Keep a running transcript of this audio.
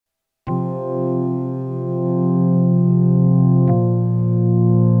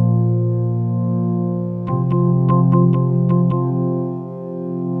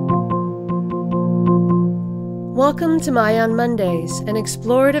Welcome to My on Mondays, an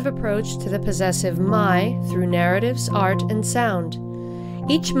explorative approach to the possessive my through narratives, art, and sound.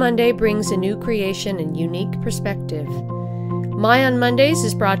 Each Monday brings a new creation and unique perspective. My on Mondays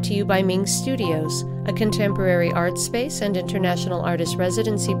is brought to you by MING Studios, a contemporary art space and international artist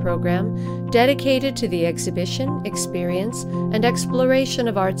residency program dedicated to the exhibition, experience, and exploration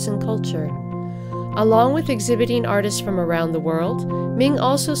of arts and culture. Along with exhibiting artists from around the world, MING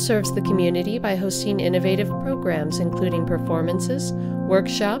also serves the community by hosting innovative programs including performances,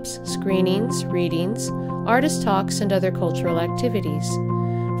 workshops, screenings, readings, artist talks, and other cultural activities.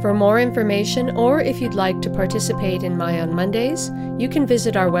 For more information, or if you'd like to participate in My on Mondays, you can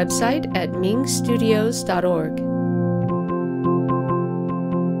visit our website at mingstudios.org.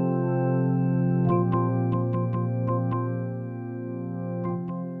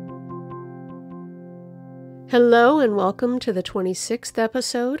 Hello and welcome to the 26th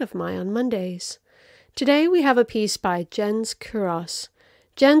episode of My on Mondays. Today we have a piece by Jens Kuross.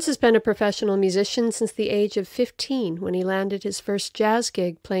 Jens has been a professional musician since the age of 15 when he landed his first jazz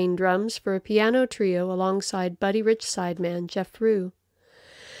gig playing drums for a piano trio alongside Buddy Rich sideman Jeff Rew.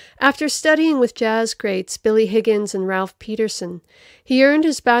 After studying with jazz greats Billy Higgins and Ralph Peterson, he earned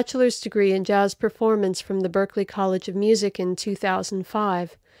his bachelor's degree in jazz performance from the Berklee College of Music in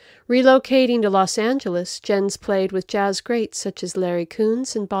 2005. Relocating to Los Angeles, Jens played with jazz greats such as Larry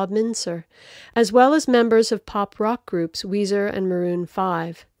Koonse and Bob Mintzer, as well as members of pop rock groups Weezer and Maroon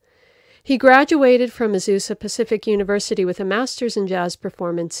 5. He graduated from Azusa Pacific University with a master's in jazz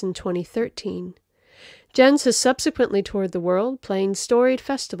performance in 2013. Jens has subsequently toured the world, playing storied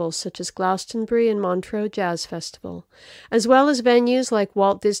festivals such as Glastonbury and Montreux Jazz Festival, as well as venues like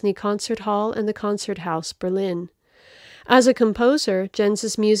Walt Disney Concert Hall and the Konzerthaus Berlin. As a composer,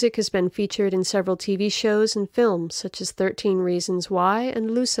 Jens's music has been featured in several TV shows and films such as 13 Reasons Why and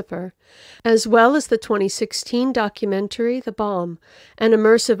Lucifer, as well as the 2016 documentary The Bomb, an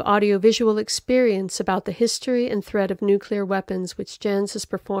immersive audiovisual experience about the history and threat of nuclear weapons which Jens has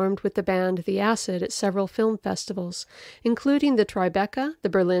performed with the band The Acid at several film festivals, including the Tribeca, the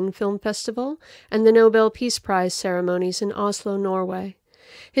Berlin Film Festival, and the Nobel Peace Prize ceremonies in Oslo, Norway.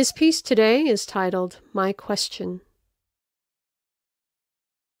 His piece today is titled My Question.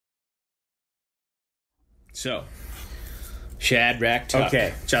 So, Shadrach Tuck.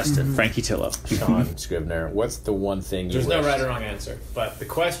 Okay, Justin. Frankie Tillo. Sean Scribner. What's the one thing you There's wish? no right or wrong answer, but the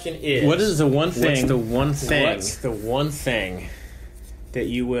question is... What is the one thing? What's the one thing? What's the one thing that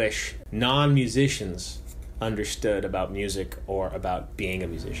you wish non-musicians understood about music or about being a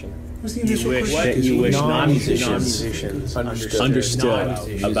musician? What's the initial question? That you wish non-musicians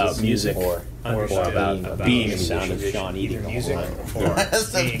understood about music or about being a sound of musician. Sean eating music.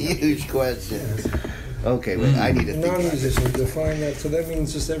 That's a huge question. Okay, wait, I need to think about it. Non-musicians, define that. So that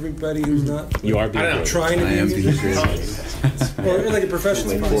means just everybody who's not You are being trying to be a musician. Or like a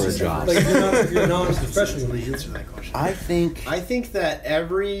professional musician. Like if you're non-professional. I think that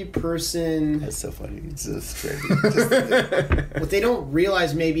every person, that's so funny. It's so straight. what they don't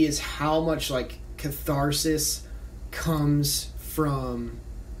realize maybe is how much like catharsis comes from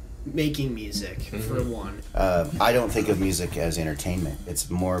making music, for one. I don't think of music as entertainment. It's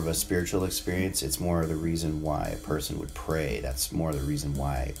more of a spiritual experience. It's more of the reason why a person would pray. That's more the reason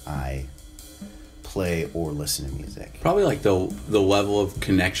why I play or listen to music. Probably like the level of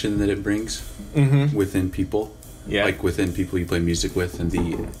connection that it brings within people. Yeah. Like within people you play music with, and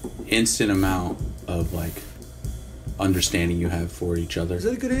the instant amount of like understanding you have for each other. Is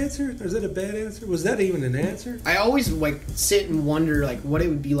that a good answer? Or is that a bad answer? Was that even an answer? I always like sit and wonder like what it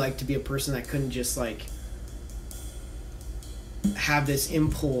would be like to be a person that couldn't just like have this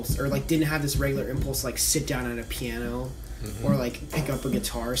impulse or like didn't have this regular impulse like sit down at a piano or like pick up a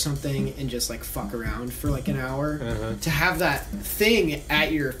guitar or something and just like fuck around for like an hour. To have that thing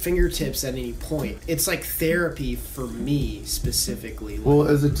at your fingertips at any point, it's like therapy for me specifically. Well,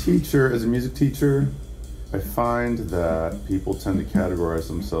 as a teacher, as a music teacher, I find that people tend to categorize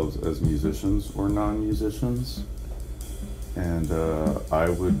themselves as musicians or non-musicians, and I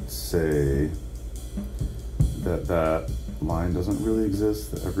would say that line doesn't really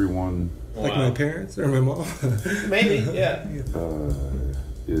exist. That everyone, like my parents or my mom, maybe, yeah,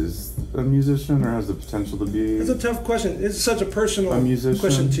 is a musician or has the potential to be. It's a tough question. It's such a personal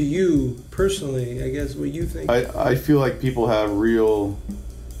question to you personally. I guess what you think. I feel like people have real.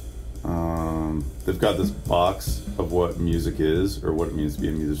 They've got this box of what music is or what it means to be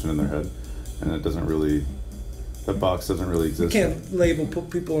a musician in their head, and that box doesn't really exist. You can't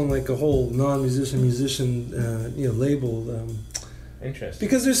put people in like a whole musician label. Interesting.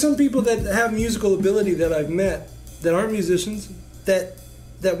 Because there's some people that have musical ability that I've met that aren't musicians that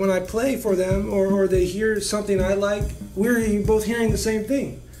that when I play for them or they hear something I like, we're both hearing the same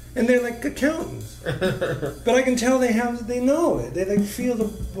thing. And they're like accountants. But I can tell they know it. They like feel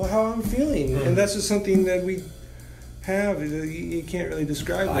how I'm feeling. And that's just something that we have. You can't really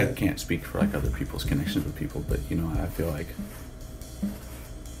describe I that. can't speak for like other people's connections with people, but you know, I feel like,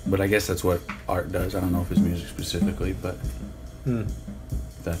 but I guess that's what art does. I don't know if it's music specifically, but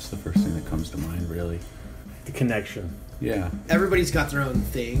that's the first thing that comes to mind, really. The connection. Yeah. Everybody's got their own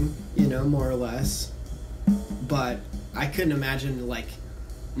thing, you know, more or less. But I couldn't imagine like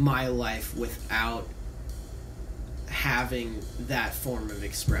my life without having that form of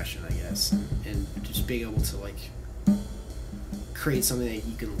expression, I guess, and just being able to like create something that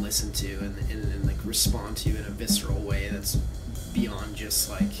you can listen to and like respond to in a visceral way that's beyond just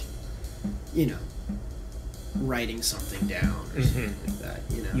like, you know, writing something down or something like that,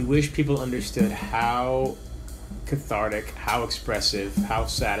 you know. You wish people understood how cathartic, how expressive, how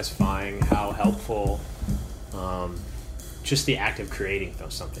satisfying, how helpful just the act of creating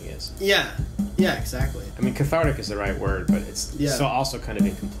something is. Yeah, exactly. I mean, cathartic is the right word, but it's so also kind of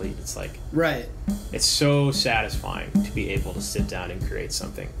incomplete. It's like, right. It's so satisfying to be able to sit down and create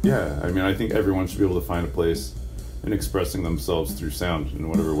something. Yeah, I mean, I think everyone should be able to find a place in expressing themselves through sound in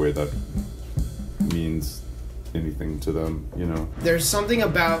whatever way that means anything to them, you know. There's something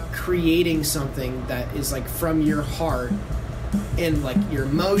about creating something that is like from your heart and like your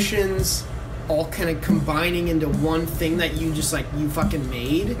emotions all kind of combining into one thing that you just like you fucking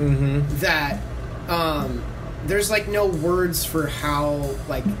made, that there's like no words for how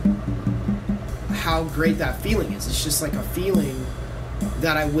great that feeling is. It's just like a feeling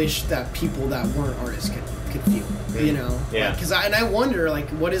that I wish that people that weren't artists could feel, you know. Yeah. Because I wonder like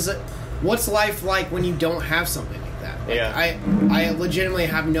what's life like when you don't have something like that? Like, Yeah. I legitimately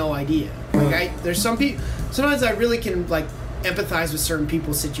have no idea. Like there's some people. Sometimes I really can like empathize with certain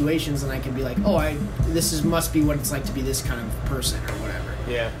people's situations, and I can be like, oh, this must be what it's like to be this kind of person or whatever.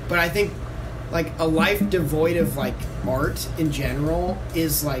 Yeah. But I think like a life devoid of like art in general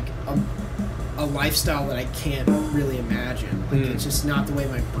is like a lifestyle that I can't really imagine. Like it's just not the way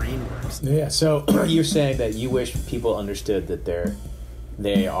my brain works. Yeah. So you're saying that you wish people understood that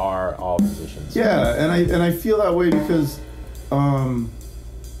they are all musicians. Yeah, and I feel that way because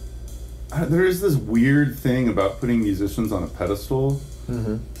there is this weird thing about putting musicians on a pedestal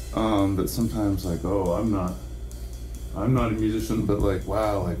that sometimes like, oh, I'm not a musician, but like,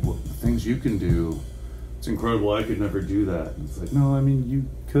 wow, like the things you can do, it's incredible. I could never do that. And it's like, no, I mean, you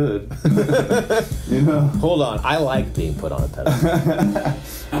could. You know. Hold on, I like being put on a pedestal.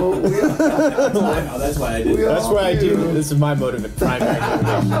 Well, That's why I did. That's what I do. This is my primary motivation.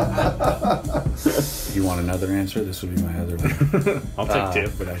 If you want another answer, this would be my other one. I'll take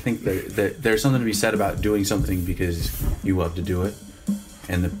two. But I think there's something to be said about doing something because you love to do it,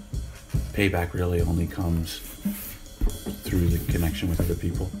 and the payback really only comes through the connection with other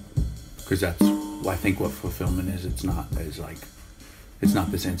people. Because that's, I think, what fulfillment is. It's not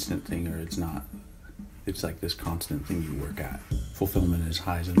this instant thing, or it's like this constant thing you work at. Fulfillment is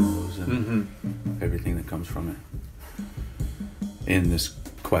highs and lows and everything that comes from it. In this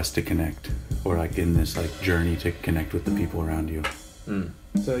quest to connect, or like in this like journey to connect with the people around you.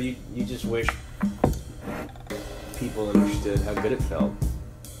 So you just wish people understood how good it felt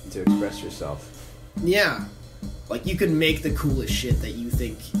to express yourself. Yeah. Like you could make the coolest shit that you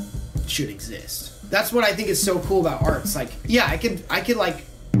think should exist. That's what I think is so cool about art. It's like, yeah, I could like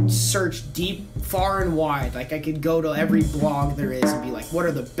search deep, far and wide. Like I could go to every blog there is and be like, what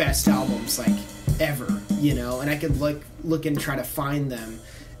are the best albums like ever, you know? And I could look and try to find them.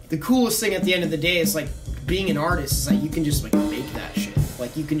 The coolest thing at the end of the day is like being an artist is like you can just like make that shit.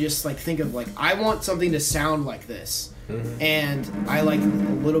 Like you can just like think of like, I want something to sound like this. And I like a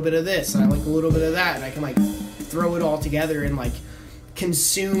little bit of this and I like a little bit of that, and I can like throw it all together and like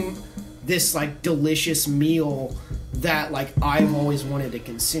consume this like delicious meal that like I've always wanted to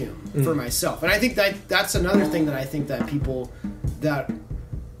consume for myself. And I think that's another thing that I think that people that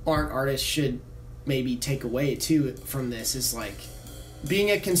aren't artists should maybe take away too from this is like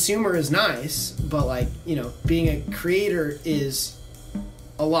being a consumer is nice, but like, you know, being a creator is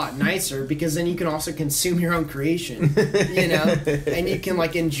a lot nicer because then you can also consume your own creation, you know, and you can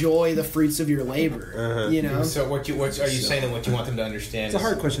like enjoy the fruits of your labor, you know. So what are you saying, and what you want them to understand? It's a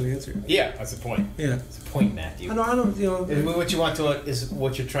hard question to answer. Yeah, that's the point. Yeah, it's a point, Matthew. I don't, you know. What you want to is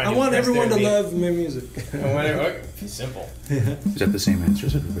what you're trying. I to want impress everyone to their love my music. It's simple. Is that the same answer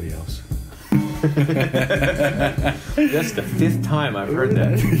as everybody else? That's the fifth time I've heard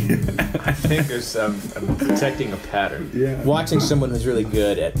that. I think there's I'm detecting a pattern. Yeah. Watching someone who's really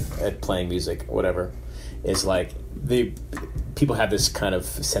good at playing music or whatever is like people have this kind of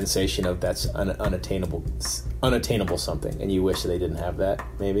sensation of that's unattainable something, and you wish that they didn't have that,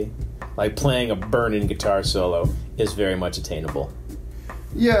 maybe? Like playing a burning guitar solo is very much attainable.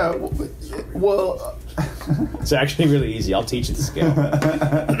 Yeah, well... It's actually really easy. I'll teach you the scale.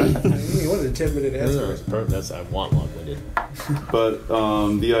 You wanted a 10-minute answer. I want long-winded. But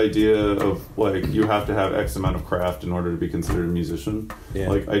the idea of, like, you have to have X amount of craft in order to be considered a musician,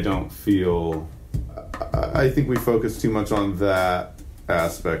 like, I don't feel... I think we focus too much on that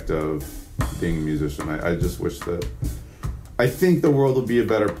aspect of being a musician. I just wish that... I think the world would be a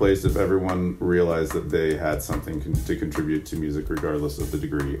better place if everyone realized that they had something to contribute to music, regardless of the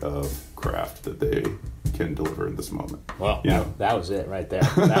degree of craft that they can deliver in this moment. Well, that was it right there.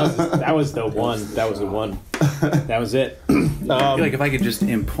 That was the one. That was the one. That was it. I feel like if I could just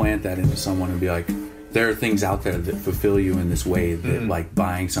implant that into someone and be like, there are things out there that fulfill you in this way that like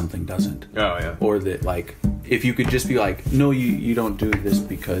buying something doesn't. Oh yeah. Or that like if you could just be like, no, you don't do this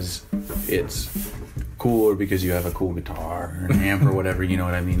because it's cool or because you have a cool guitar or an amp or whatever, you know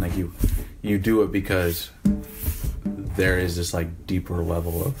what I mean? Like you do it because there is this like deeper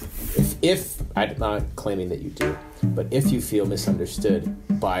level of... If I'm not claiming that you do, but if you feel misunderstood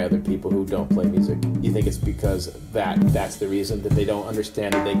by other people who don't play music, you think it's because that's the reason, that they don't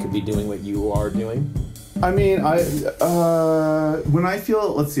understand that they could be doing what you are doing? I mean, when I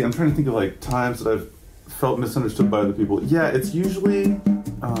feel... Let's see, I'm trying to think of like times that I've felt misunderstood by other people. Yeah, it's usually...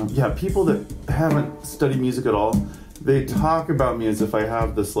 people that haven't studied music at all, they talk about me as if I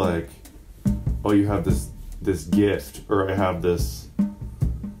have this like, oh, you have this gift, or I have this,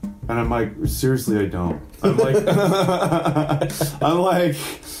 and I'm like, seriously, I don't. I'm like,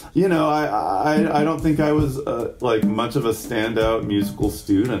 you know, I don't think I was like much of a standout musical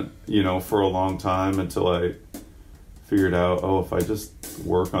student, you know, for a long time until I figured out, oh, if I just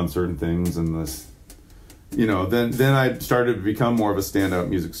work on certain things and this. You know, then I started to become more of a standout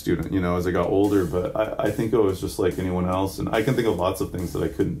music student, you know, as I got older. But I think I was just like anyone else. And I can think of lots of things that I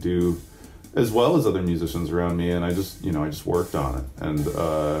couldn't do as well as other musicians around me. And I just worked on it.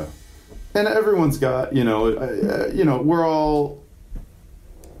 And everyone's got, we're all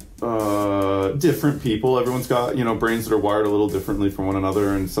different people. Everyone's got, brains that are wired a little differently from one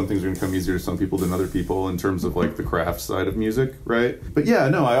another, and some things are going to come easier to some people than other people in terms of like the craft side of music, right? But yeah,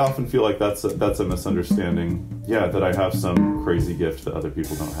 no, I often feel like that's a misunderstanding. Yeah, that I have some crazy gift that other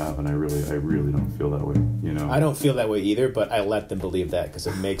people don't have, and I really don't feel that way, you know? I don't feel that way either, but I let them believe that because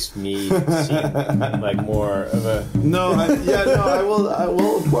it makes me seem like more of a... I will.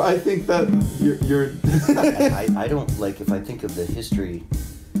 I think that you're... I don't, like, if I think of the history...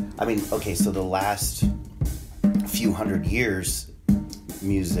 I mean, okay, so the last few hundred years,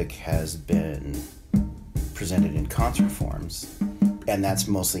 music has been presented in concert forms, and that's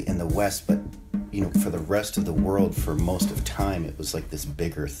mostly in the West, but, for the rest of the world, for most of time, it was like this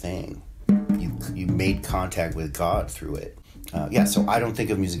bigger thing. You made contact with God through it. So I don't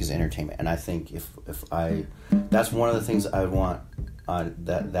think of music as entertainment, and I think if that's one of the things I want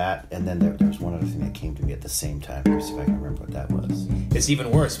that, and then there was one other thing that came to me at the same time. Let me see if I can remember what that was. It's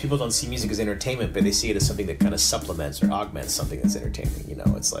even worse. People don't see music as entertainment, but they see it as something that kind of supplements or augments something that's entertaining.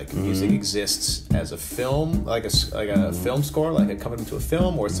 It's like music exists as a film, like a film score, like accompaniment to a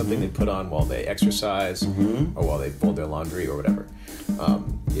film, or it's something they put on while they exercise, or while they fold their laundry, or whatever.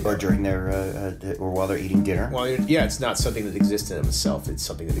 Or during their, or while they're eating dinner. Well, it's not something that exists in itself. It's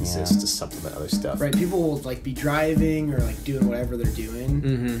something that exists to supplement other stuff. Right. People will like be driving or like doing whatever they're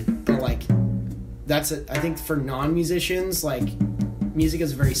doing, but like I think for non-musicians, like music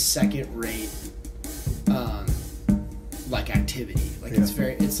is a very second-rate, like activity. Like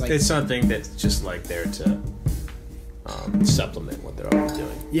it's something that's just like there to supplement what they're already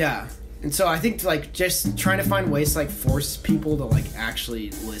doing. Yeah. And so I think like just trying to find ways to like force people to like actually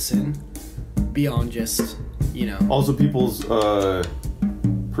listen beyond just, Also, people's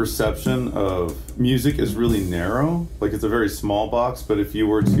perception of music is really narrow. Like, it's a very small box, but if you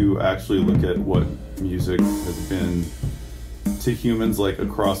were to actually look at what music has been to humans, like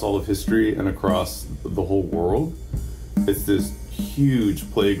across all of history and across the whole world, it's this huge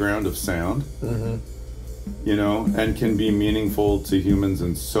playground of sound. And can be meaningful to humans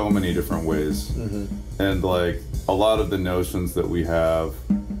in so many different ways. And like a lot of the notions that we have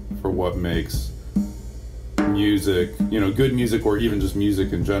for what makes music, good music, or even just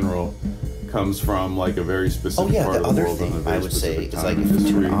music in general, comes from like a very specific part of the world. The other thing I would say is like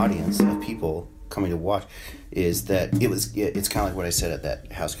to an audience of people coming to watch is that it's kind of like what I said at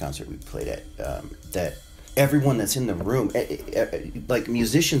that house concert we played at, that everyone that's in the room, like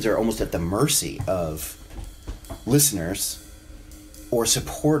musicians are almost at the mercy of listeners, or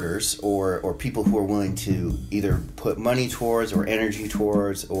supporters or people who are willing to either put money towards or energy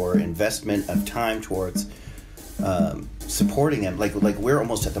towards or investment of time towards supporting them. Like we're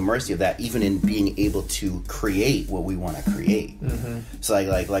almost at the mercy of that, even in being able to create what we want to create. So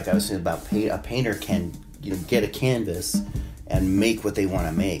like I was saying about a painter can get a canvas and make what they want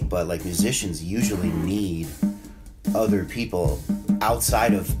to make, but like musicians usually need other people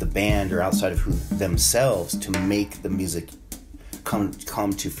outside of the band or outside of who themselves to make the music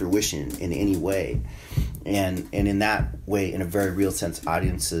come to fruition in any way. And in that way, in a very real sense,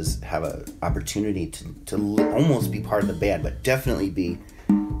 audiences have an opportunity to almost be part of the band, but definitely be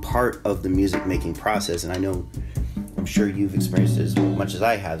part of the music making process. And I'm sure you've experienced it as much as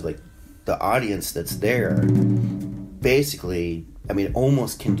I have, like the audience that's there basically,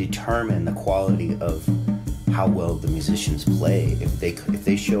 almost can determine the quality of how well the musicians play. If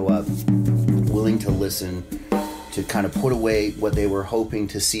they show up willing to listen, to kind of put away what they were hoping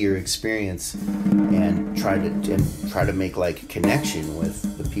to see or experience, and try to make like connection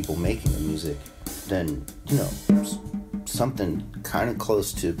with the people making the music, then something kind of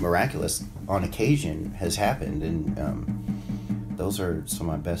close to miraculous on occasion has happened, and those are some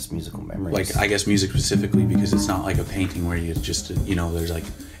of my best musical memories. Like, I guess music specifically, because it's not like a painting where you just, there's like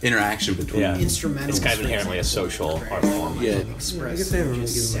interaction between instrumental. It's kind of inherently a social art form. I guess they haven't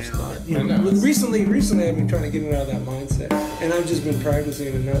really given much thought. Recently I've been trying to get out of that mindset, and I've just been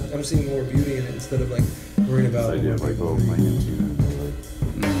practicing, and I'm seeing more beauty in it instead of like worrying about. This idea of like playing in tune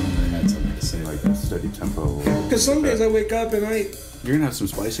and I had something to say. like a steady tempo. Because some days I wake up and You're gonna have some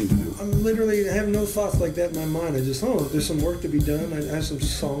splicing to do. I'm literally I have no thoughts like that in my mind. I just there's some work to be done. I have some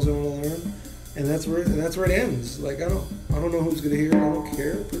songs I want to learn, and that's where it ends. Like I don't know who's gonna hear it. I don't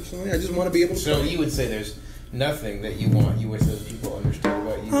care personally. I just want to be able to. So you would say there's nothing that you wish those people understood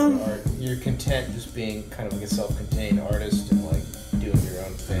about you. You're content just being kind of like a self-contained artist and like doing your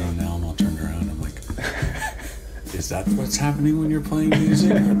own thing. And now I'm all turned around. I'm like, is that what's happening when you're playing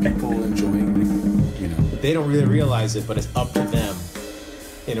music? Are people enjoying it? They don't really realize it, but it's up to them.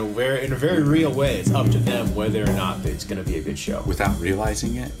 In a very real way, it's up to them whether or not it's going to be a good show. Without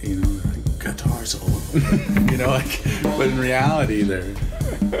realizing it, like guitar solo, but in reality, they're,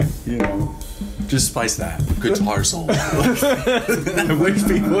 just spice that guitar solo. I wish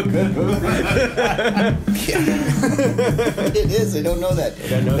people could. It is. They don't know that.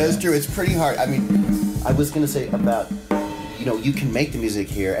 That's true. It's pretty hard. I was going to say about, you can make the music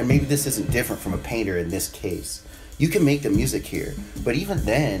here, and maybe this isn't different from a painter in this case. You can make the music here, but even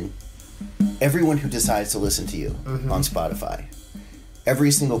then, everyone who decides to listen to you on Spotify, every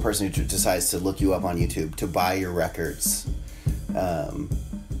single person who decides to look you up on YouTube, to buy your records,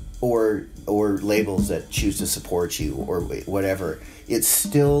 or labels that choose to support you, or whatever, it's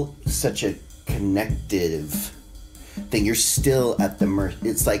still such a connective thing. You're still at the mercy.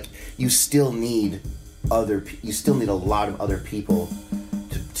 It's like you still need a lot of other people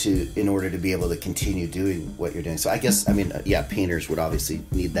in order to be able to continue doing what you're doing. So I guess painters would obviously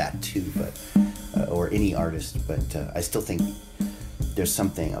need that too, but or any artist, but I still think there's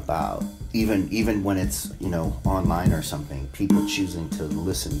something about even when it's online or something, people choosing to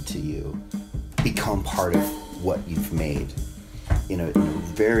listen to you become part of what you've made in a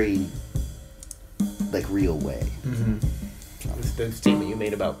very like real way. The statement you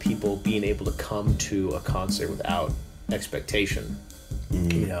made about people being able to come to a concert without expectation,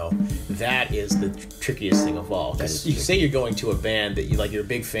 that is the trickiest thing of all. Because you say you're going to a band that you're a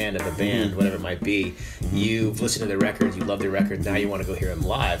big fan of the band, whatever it might be. You've listened to their records, you love their record, now you want to go hear them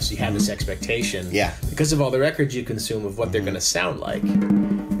live. So you have this expectation because of all the records you consume of what they're going to sound like.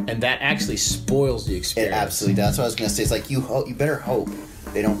 And that actually spoils the experience. It absolutely does. That's what I was going to say. It's like you better hope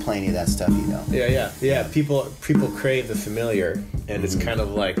they don't play any of that stuff, Yeah. People crave the familiar, and it's kind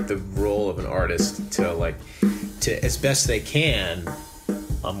of like the role of an artist to as best they can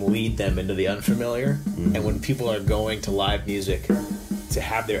lead them into the unfamiliar. And when people are going to live music, to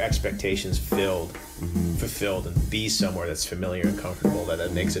have their expectations fulfilled, and be somewhere that's familiar and comfortable,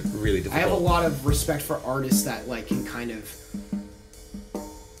 that makes it really difficult. I have a lot of respect for artists that can kind of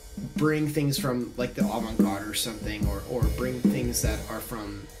bring things from like the avant-garde or something, or bring things that are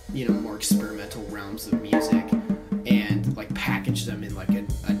from more experimental realms of music, and like package them in like a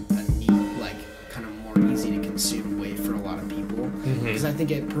neat, like kind of more easy to consume way for a lot of people, because I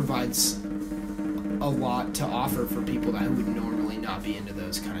think it provides a lot to offer for people that would normally not be into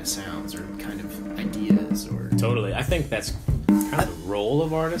those kind of sounds or kind of ideas. Or totally, I think that's kind of the role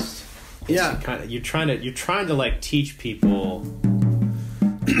of artists. You're trying to like teach people.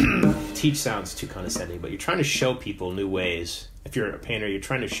 Teach sounds too condescending, but you're trying to show people new ways. If you're a painter, you're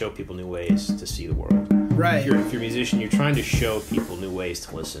trying to show people new ways to see the world. Right. If you're a musician, you're trying to show people new ways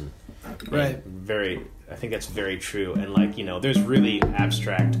to listen. Right. And I think that's very true. And like, you know, there's really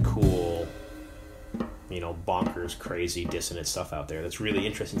abstract, cool, you know, bonkers, crazy, dissonant stuff out there that's really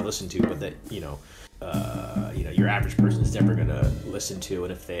interesting to listen to, but that, you know, your average person is never going to listen to,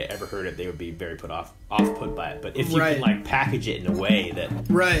 and if they ever heard it, they would be very put off put by it. But if you can like package it in a way that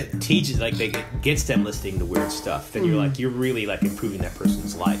teaches, like, gets them listening to weird stuff, then you're really like improving that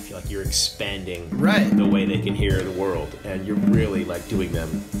person's life. You're expanding the way they can hear the world, and you're really like you're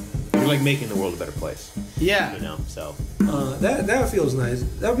like making the world a better place. Yeah. You know, so that feels nice.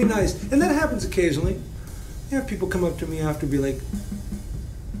 That would be nice, and that happens occasionally. You have people come up to me after, be like,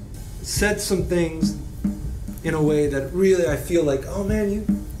 said some things in a way that really I feel like, oh man,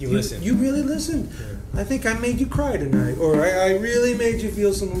 you listened. You really listened. Yeah. I think I made you cry tonight, or I really made you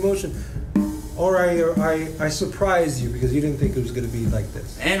feel some emotion, or I surprised you because you didn't think it was going to be like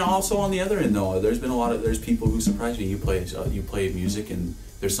this. And also on the other end, though, there's people who surprise me. You play music, and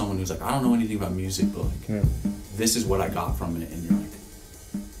there's someone who's like, I don't know anything about music, but like, this is what I got from it, and you're like,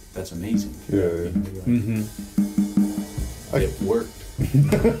 that's amazing. Yeah. It worked.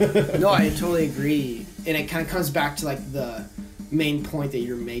 No, I totally agree, and it kind of comes back to like the main point that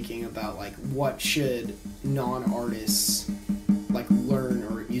you're making about like what should non-artists like learn,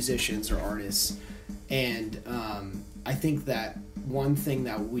 or musicians or artists, and I think that one thing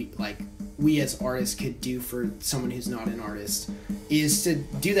that we as artists could do for someone who's not an artist is to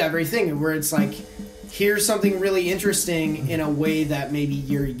do that very thing where it's like, here's something really interesting in a way that maybe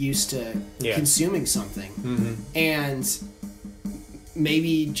you're used to consuming something, and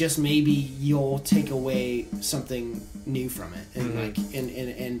maybe you'll take away something new from it, and like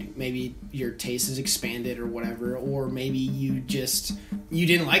and maybe your taste is expanded or whatever, or maybe you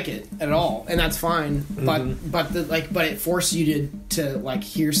didn't like it at all, and that's fine. But it forced you to like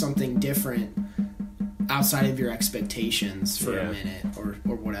hear something different outside of your expectations for a minute or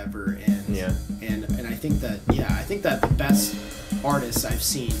whatever, and I think that the best artists I've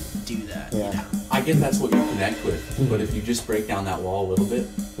seen do that. You know? I get that's what you connect with, but if you just break down that wall a little bit,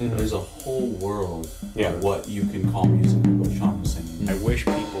 there's a whole world of what you can call music, like what Sean was saying. I wish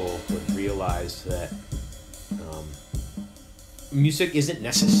people would realize that music isn't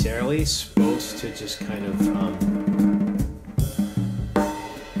necessarily supposed to just kind of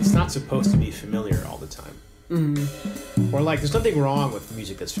it's not supposed to be familiar all the time. Or like, there's nothing wrong with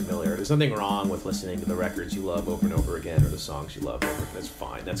music that's familiar. There's nothing wrong with listening to the records you love over and over again, or the songs you love over. That's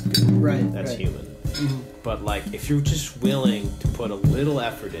fine. That's good. That's human. But like, if you're just willing to put a little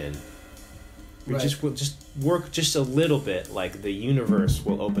effort in, you just work just a little bit, like the universe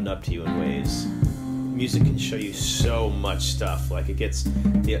will open up to you in ways. Music can show you so much stuff. Like, it gets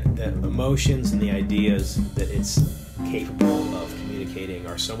the emotions and the ideas that it's capable of communicating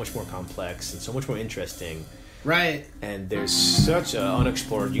are so much more complex and so much more interesting. Right. And there's such an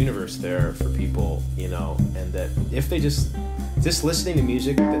unexplored universe there for people, you know, and that if they just listening to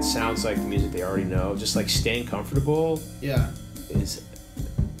music that sounds like the music they already know, just like staying comfortable is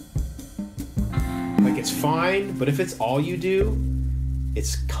like, it's fine, but if it's all you do,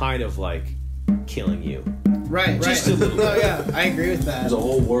 it's kind of like killing you. Right. Just a little bit. I agree with that. There's a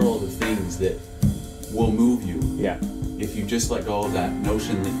whole world of things that will move you. Yeah. If you just let go of that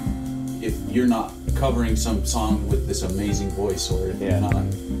notion that if you're not covering some song with this amazing voice, or if you're not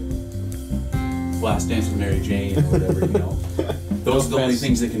Last Dance with Mary Jane or whatever, you know, those are the only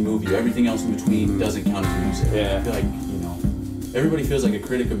things that can move you. Everything else in between doesn't count as music. Yeah. I feel like, you know, everybody feels like a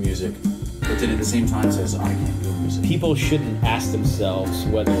critic of music, but then at the same time says, I can't do music. People shouldn't ask themselves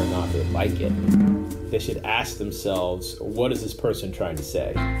whether or not they like it. They should ask themselves, what is this person trying to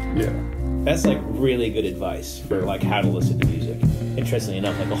say? Yeah. That's like really good advice for like how to listen to music. Interestingly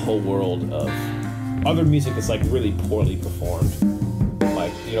enough, like a whole world of other music that's like really poorly performed,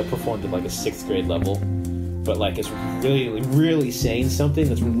 like, you know, performed at like a 6th grade level, but like it's really saying something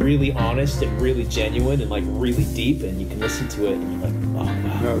that's really honest and really genuine and like really deep, and you can listen to it and you're like, oh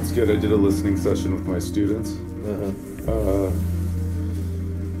wow. No, it's good. I did a listening session with my students.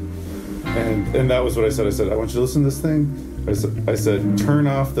 And that was what I said. I said, I want you to listen to this thing. I said, turn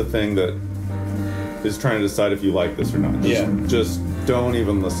off the thing that is trying to decide if you like this or not. Just don't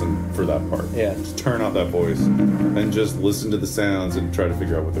even listen for that part. Just turn out that voice and just listen to the sounds and try to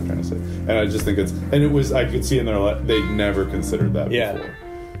figure out what they're trying to say. And I just think I could see in their they'd never considered that before.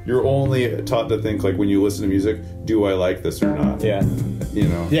 You're only taught to think, like, when you listen to music, do I like this or not? You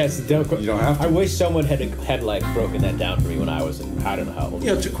know? It's a dumb you don't have to. I wish someone had like broken that down for me when I was in, I don't know how old.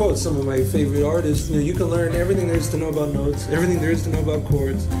 To quote some of my favorite artists, you can learn everything there is to know about notes, everything there is to know about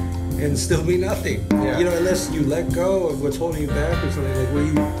chords, and still be nothing. Unless you let go of what's holding you back or something, like where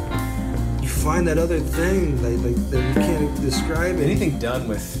you find that other thing like that we can't describe it. Anything done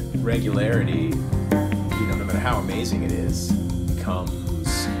with regularity, no matter how amazing it is,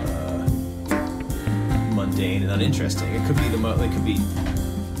 becomes mundane and uninteresting. It could be it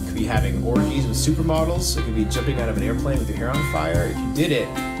could be having orgies with supermodels. It could be jumping out of an airplane with your hair on fire. If you did it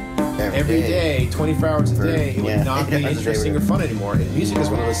every day, 24 hours a day, it would not be interesting or fun anymore. And music is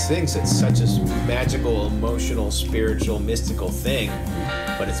one of those things that's such a magical, emotional, spiritual, mystical thing,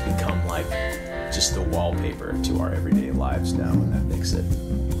 but it's become like just the wallpaper to our everyday lives now, and that makes it.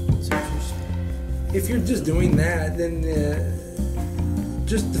 If you're just doing that, then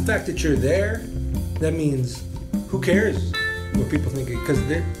just the fact that you're there, that means who cares what people think? Because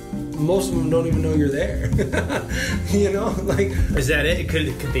most of them don't even know you're there. Is that it?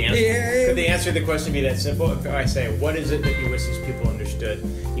 Could the answer? Yeah. Could the answer to the question be that simple? If I say, "What is it that you wish these people understood?"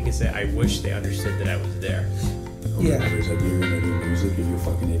 You can say, "I wish they understood that I was there." Yeah. There's like, you're gonna do music if you're a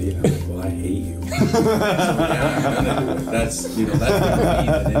fucking idiot. I'm like, well, I hate you. That's what we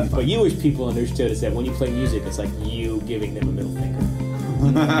need. But you wish people understood is that when you play music, it's like you giving them a middle finger.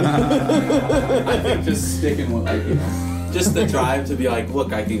 I think just sticking with just the drive to be like,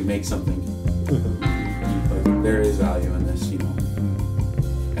 look, I can make something. Like, there is value in this,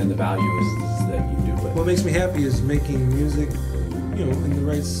 and the value is that you do it. What makes me happy is making music, in the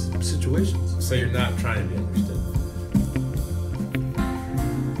right situations. So you're not trying to be understood.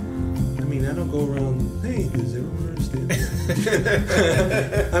 I don't go around, hey, does everyone understand?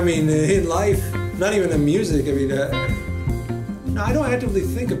 In life, not even in music. No, I don't actively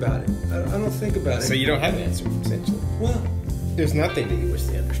think about it. I don't think about it. So you don't have an answer, essentially. Well, there's nothing that you wish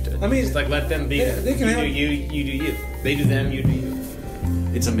they understood. It's like, let them be. They can do you, you do you. They do them, you do you.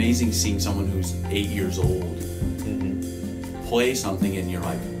 It's amazing seeing someone who's 8 years old play something, and you're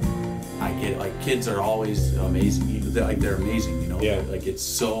like, I get it. Like, kids are always amazing. They're amazing, Yeah. Like, it's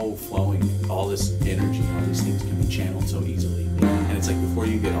so flowing. All this energy, all these things can be channeled so easily. And it's like, before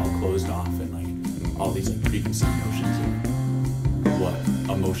you get all closed off and like all these like preconceived notions of what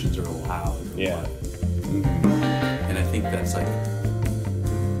emotions are allowed. Yeah. And I think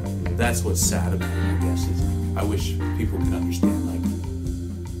that's what's sad about it, I guess, is I wish people could understand, like,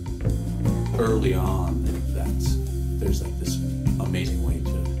 early on that there's like this amazing way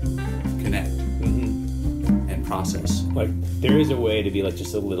to connect and process. Like, there is a way to be like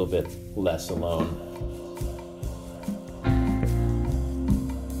just a little bit less alone.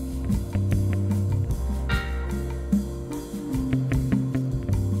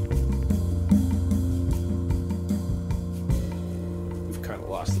 We've kind of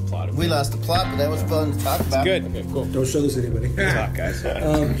lost the plot. We lost the plot, but that was fun to talk about. Good. Okay, cool. don't show this to anybody. Good talk, guys.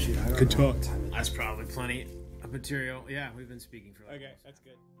 Good talk. That's probably plenty of material. Yeah, we've been speaking for. Okay, that's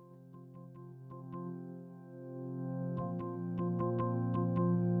good.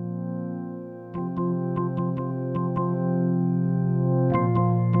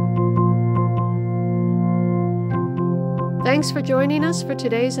 Thanks for joining us for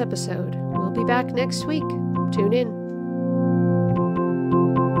today's episode. We'll be back next week. Tune in.